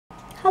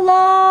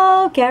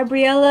Hello,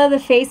 Gabriella the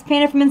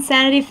Face-Painter from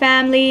Insanity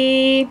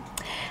Family.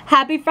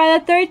 Happy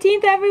Friday the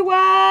 13th,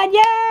 everyone!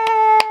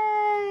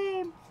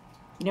 Yay!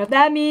 You know what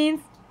that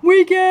means?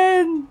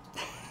 Weekend!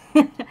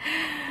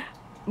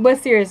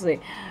 But seriously,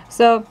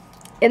 so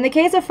in the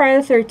case of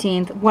Friday the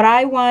 13th, what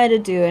I wanted to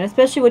do, and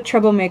especially with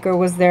Troublemaker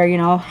was there, you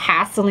know,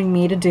 hassling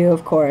me to do,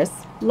 of course.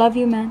 Love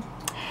you, man.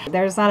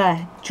 There's not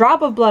a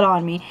drop of blood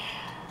on me.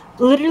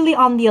 Literally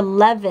on the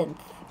 11th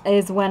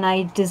is when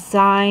I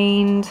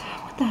designed...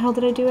 What the hell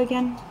did I do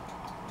again?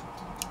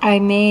 I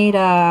made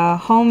a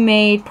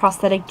homemade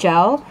prosthetic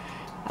gel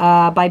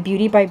by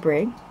Beauty by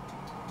Brig.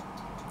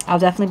 I'll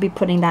definitely be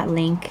putting that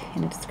link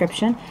in the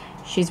description.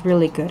 She's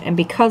really good, and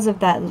because of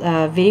that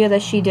video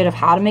that she did of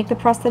how to make the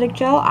prosthetic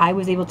gel, I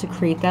was able to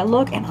create that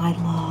look and I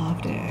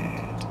loved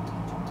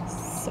it.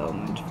 So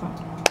much fun.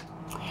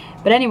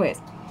 But anyways,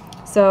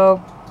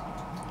 so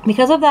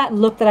because of that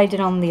look that I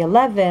did on the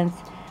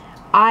 11th,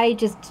 I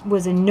just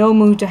was in no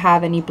mood to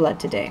have any blood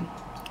today.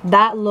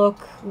 That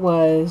look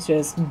was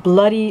just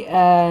bloody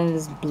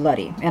as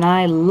bloody, and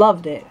I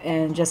loved it,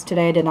 and just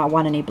today I did not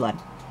want any blood.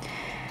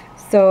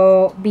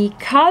 So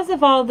because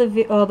of all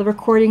the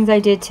recordings I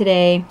did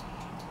today,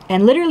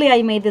 and literally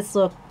I made this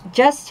look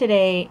just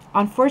today,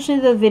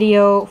 unfortunately the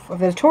video for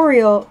the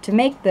tutorial to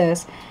make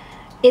this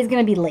is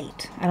going to be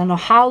late. I don't know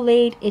how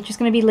late, it's just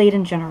going to be late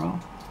in general.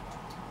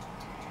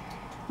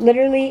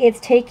 Literally it's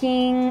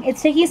taking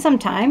some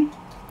time.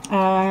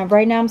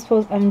 Right now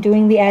I'm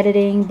doing the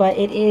editing, but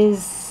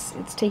it's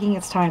taking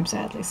its time,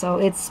 sadly. So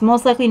it's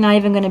most likely not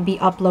even going to be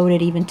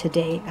uploaded even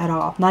today at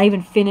all. Not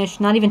even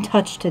finished, not even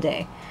touched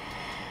today.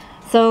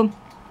 So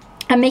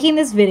I'm making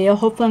this video.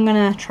 Hopefully I'm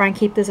going to try and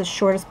keep this as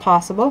short as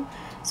possible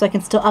so I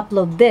can still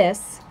upload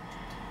this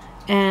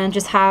and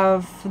just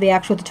have the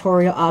actual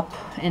tutorial up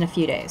in a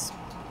few days.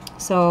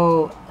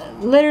 So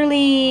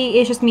literally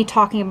it's just me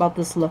talking about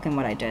this look and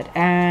what I did,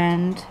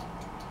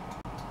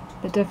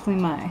 but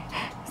definitely my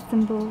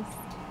symbols.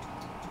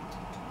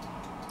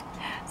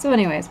 So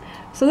anyways,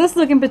 so this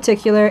look in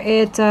particular,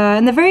 it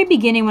in the very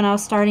beginning when I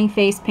was starting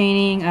face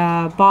painting,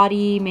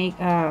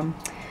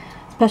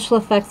 special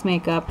effects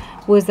makeup,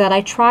 was that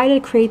I tried to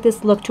create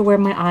this look to where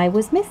my eye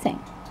was missing.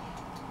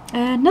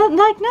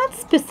 Not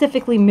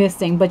specifically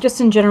missing, but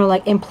just in general,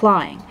 like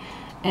implying.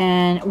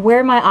 And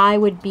where my eye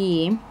would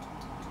be,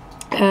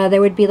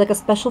 there would be like a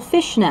special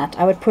fishnet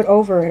I would put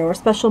over it, or a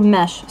special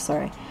mesh,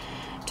 sorry,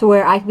 to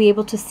where I'd be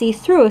able to see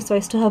through, so I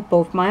still have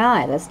both my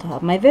eyes, I still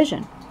have my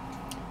vision.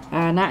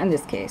 Not in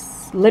this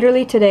case.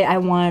 Literally today I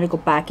wanted to go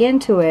back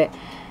into it,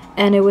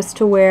 and it was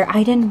to where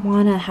I didn't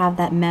want to have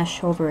that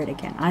mesh over it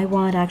again. I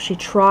wanted to actually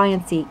try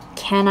and see,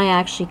 can I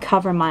actually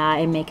cover my eye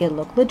and make it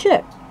look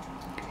legit?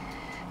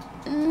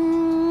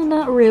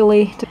 Not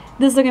really.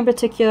 This look in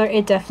particular,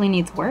 it definitely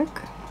needs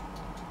work.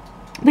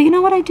 But you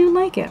know what? I do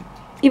like it.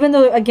 Even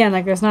though, again,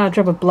 like there's not a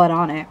drop of blood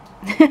on it.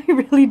 I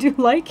really do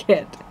like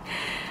it.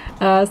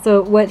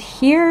 So what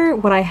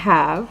I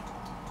have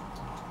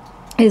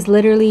is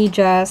literally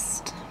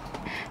just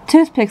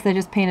toothpicks that I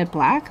just painted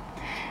black.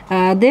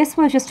 This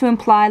was just to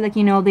imply, like,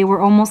 you know, they were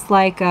almost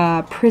like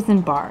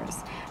prison bars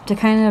to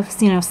kind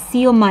of, you know,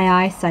 seal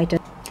my eyesight.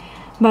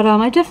 But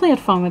I definitely had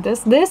fun with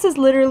this. This is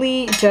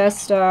literally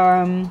just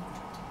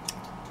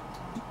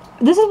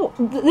this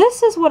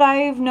is what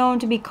I've known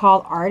to be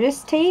called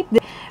artist tape,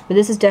 but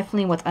this is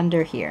definitely what's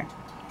under here.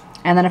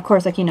 And then of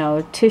course, like, you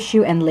know,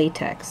 tissue and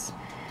latex.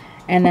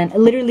 And then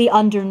literally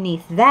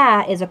underneath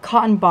that is a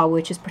cotton ball,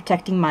 which is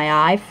protecting my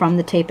eye from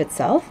the tape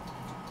itself.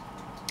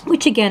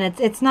 Which again,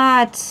 it's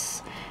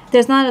not,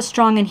 there's not a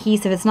strong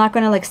adhesive. It's not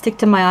going to like stick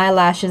to my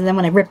eyelashes, and then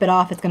when I rip it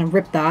off, it's going to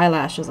rip the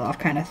eyelashes off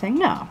kind of thing.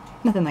 No,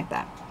 nothing like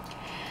that.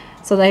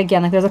 So like,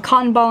 again, like there's a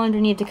cotton ball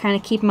underneath to kind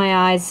of keep my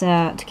eyes,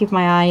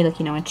 like,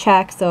 you know, in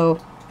check. So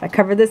if I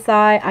cover this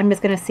eye, I'm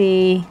just going to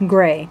see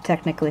gray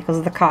technically because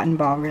of the cotton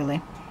ball,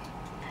 really.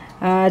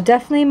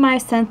 Definitely my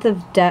sense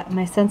of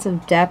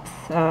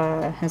depth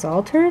has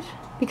altered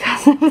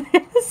because of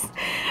this,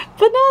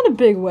 but not in a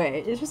big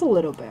way. It's just a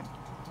little bit.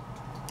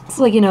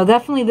 So, like, you know,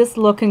 definitely this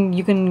look, and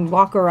you can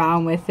walk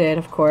around with it,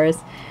 of course.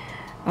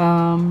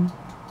 And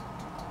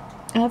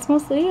that's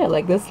mostly it.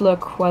 Like, this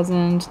look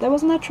wasn't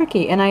that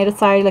tricky. And I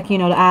decided, like, you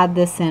know, to add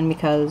this in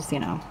because, you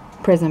know,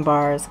 prison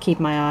bars,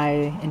 keep my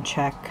eye in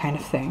check kind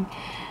of thing.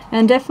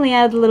 And definitely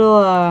add a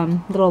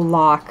little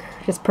lock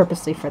just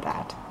purposely for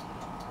that.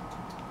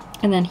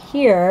 And then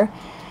here,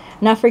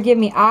 now forgive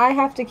me, I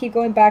have to keep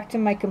going back to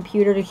my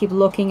computer to keep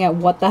looking at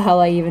what the hell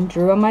I even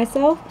drew on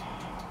myself,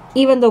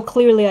 even though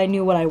clearly I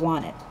knew what I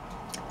wanted.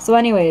 So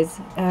anyways,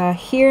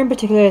 here in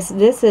particular,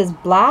 this is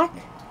Black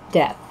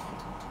Death.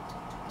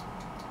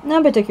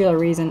 No particular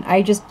reason.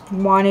 I just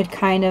wanted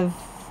kind of,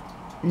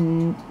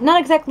 not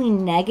exactly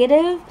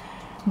negative,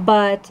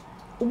 but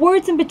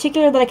words in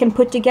particular that I can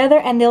put together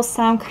and they'll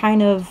sound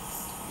kind of,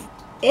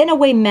 in a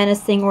way,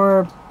 menacing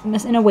or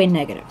in a way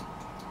negative.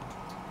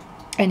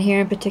 And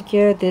here in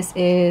particular, this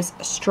is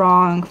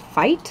Strong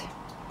Fight.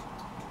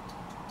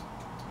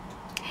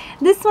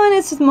 This one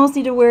is just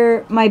mostly to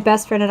where my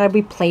best friend and I,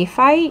 we play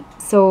fight,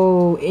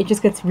 so it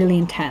just gets really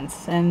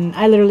intense. And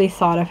I literally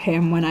thought of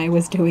him when I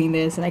was doing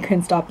this, and I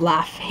couldn't stop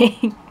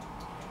laughing.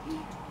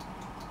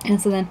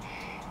 And so then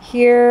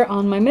here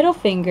on my middle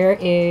finger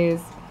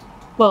is,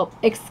 well,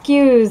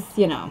 excuse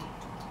the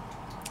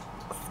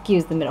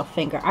middle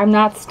finger. I'm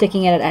not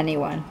sticking it at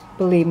anyone.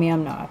 Believe me,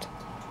 I'm not.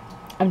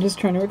 I'm just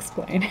trying to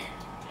explain.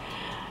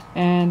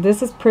 And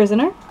this is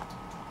Prisoner.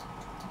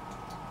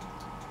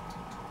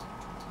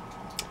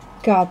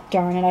 God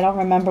darn it, I don't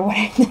remember what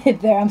I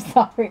did there. I'm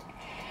sorry.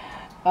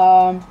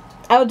 I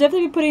will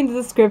definitely be putting in the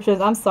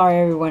descriptions. I'm sorry,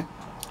 everyone.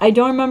 I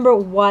don't remember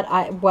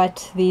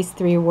what these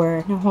three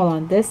were. No, hold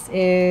on. This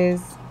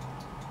is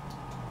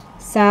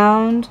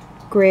sound,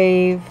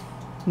 grave,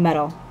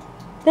 metal.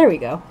 There we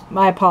go.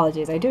 My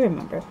apologies. I do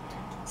remember.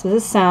 So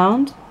this is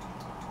sound,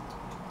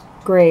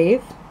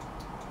 grave,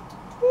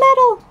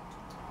 metal.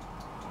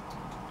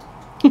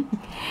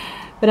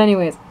 But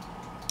anyways.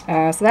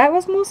 So that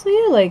was mostly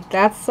it. Like,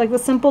 that's like the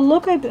simple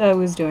look I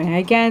was doing.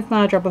 Again, it's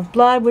not a drop of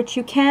blood, which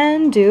you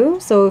can do.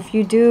 So if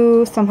you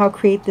do somehow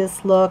create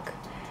this look,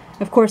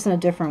 of course in a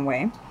different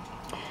way,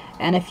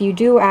 and if you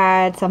do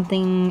add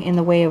something in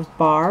the way of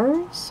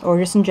bars, or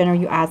just in general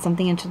you add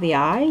something into the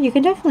eye, you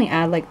can definitely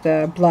add like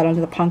the blood onto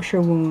the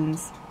puncture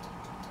wounds.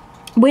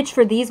 Which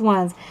for these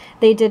ones,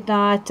 they did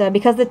not,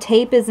 because the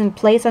tape is in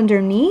place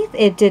underneath,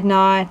 it did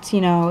not,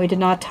 it did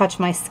not touch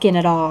my skin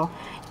at all.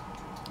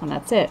 And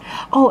that's it.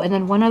 Oh, and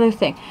then one other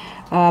thing.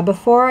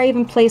 Before I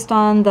even placed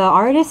on the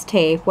artist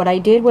tape, what I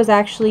did was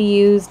actually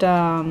used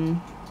the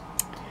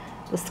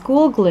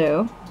school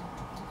glue.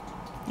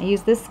 I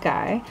used this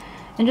guy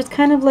and just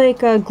kind of like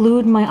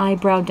glued my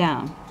eyebrow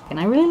down.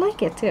 And I really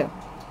like it too.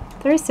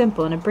 Very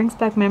simple, and it brings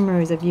back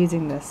memories of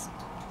using this.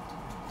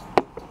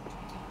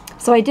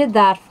 So I did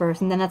that first,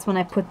 and then that's when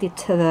I put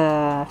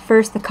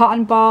first the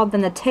cotton ball,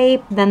 then the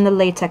tape, then the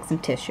latex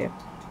and tissue.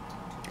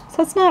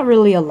 So it's not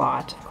really a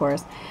lot, of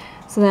course.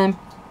 So then,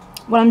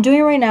 what I'm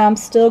doing right now, I'm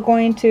still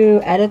going to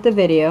edit the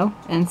video,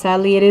 and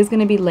sadly it is going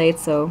to be late,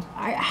 so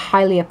I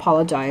highly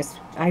apologize.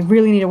 I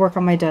really need to work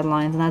on my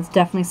deadlines, and that's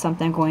definitely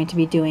something I'm going to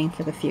be doing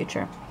for the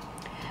future.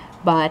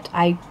 But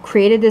I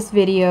created this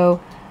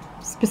video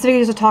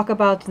specifically to talk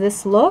about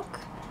this look,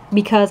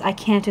 because I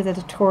can't do the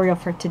tutorial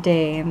for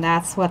today, and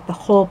that's what the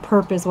whole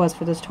purpose was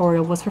for the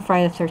tutorial, was for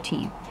Friday the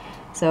 13th.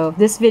 So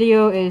this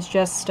video is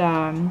just,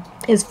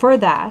 is for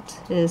that,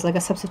 is like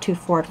a substitute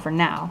for it for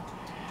now.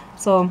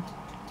 So,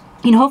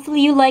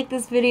 hopefully you like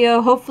this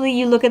video. Hopefully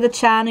you look at the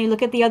channel, you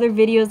look at the other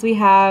videos we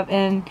have,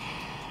 and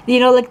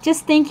like,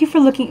 just thank you for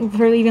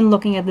even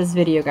looking at this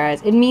video,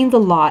 guys. It means a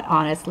lot,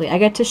 honestly. I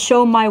get to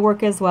show my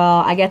work as well.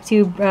 I get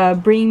to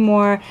bring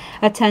more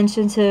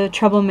attention to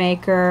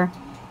Troublemaker,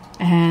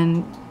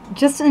 and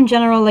just in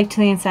general, like,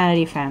 to the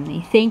Insanity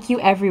family. Thank you,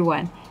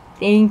 everyone.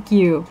 Thank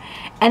you.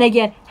 And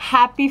again,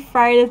 happy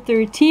Friday the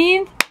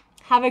 13th.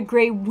 Have a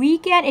great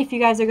weekend. If you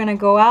guys are gonna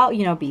go out,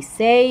 be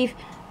safe.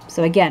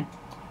 So again,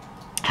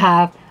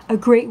 have a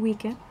great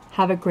weekend,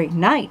 have a great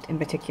night in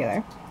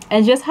particular,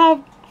 and just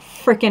have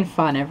freaking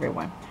fun,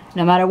 everyone.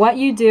 No matter what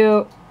you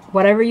do,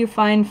 whatever you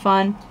find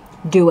fun,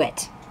 do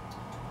it.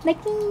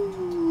 Like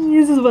me.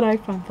 This is what I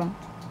find fun.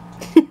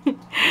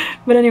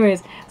 But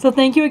anyways, so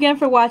thank you again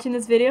for watching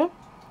this video.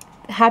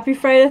 Happy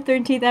Friday the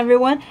 13th,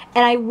 everyone.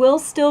 And I will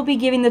still be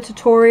giving the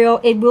tutorial.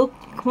 It will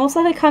most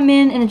likely come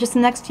in just the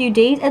next few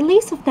days, at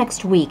least of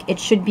next week. It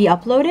should be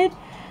uploaded.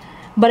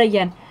 But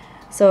again,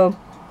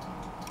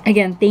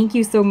 thank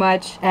you so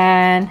much,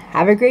 and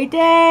have a great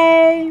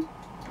day.